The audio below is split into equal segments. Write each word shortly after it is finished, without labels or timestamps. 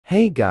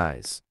Hey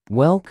guys,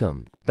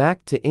 welcome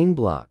back to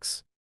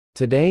Ingblox.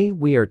 Today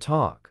we are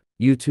talk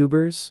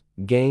YouTubers,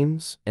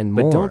 games, and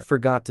more. But don't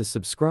forget to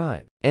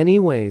subscribe.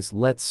 Anyways,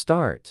 let's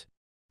start.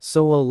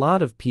 So a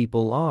lot of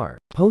people are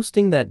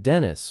posting that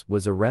Dennis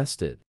was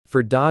arrested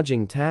for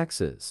dodging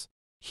taxes.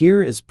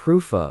 Here is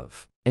proof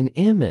of an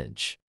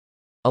image.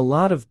 A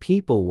lot of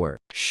people were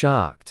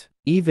shocked.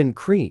 Even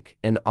Creek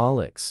and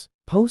Alex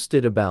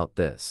posted about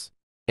this.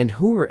 And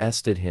who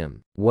arrested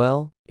him?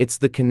 Well, it's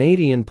the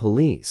Canadian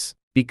police.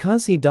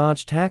 Because he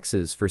dodged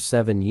taxes for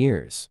 7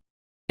 years.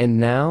 And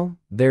now,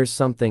 there's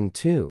something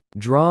too.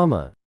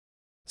 Drama.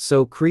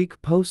 So Creek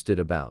posted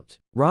about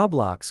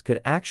Roblox could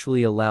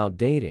actually allow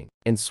dating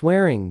and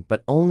swearing,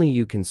 but only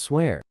you can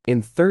swear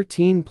in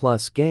 13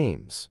 plus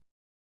games.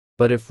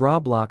 But if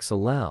Roblox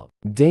allowed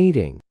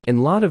dating, and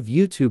a lot of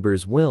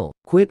YouTubers will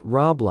quit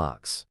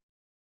Roblox.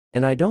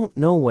 And I don't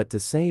know what to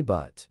say,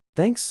 but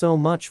thanks so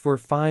much for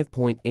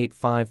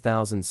 5.85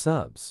 thousand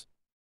subs.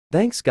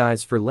 Thanks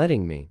guys for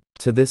letting me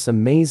to this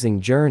amazing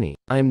journey.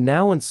 I am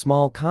now a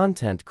small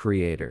content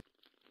creator.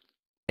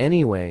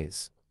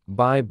 Anyways,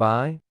 bye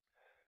bye.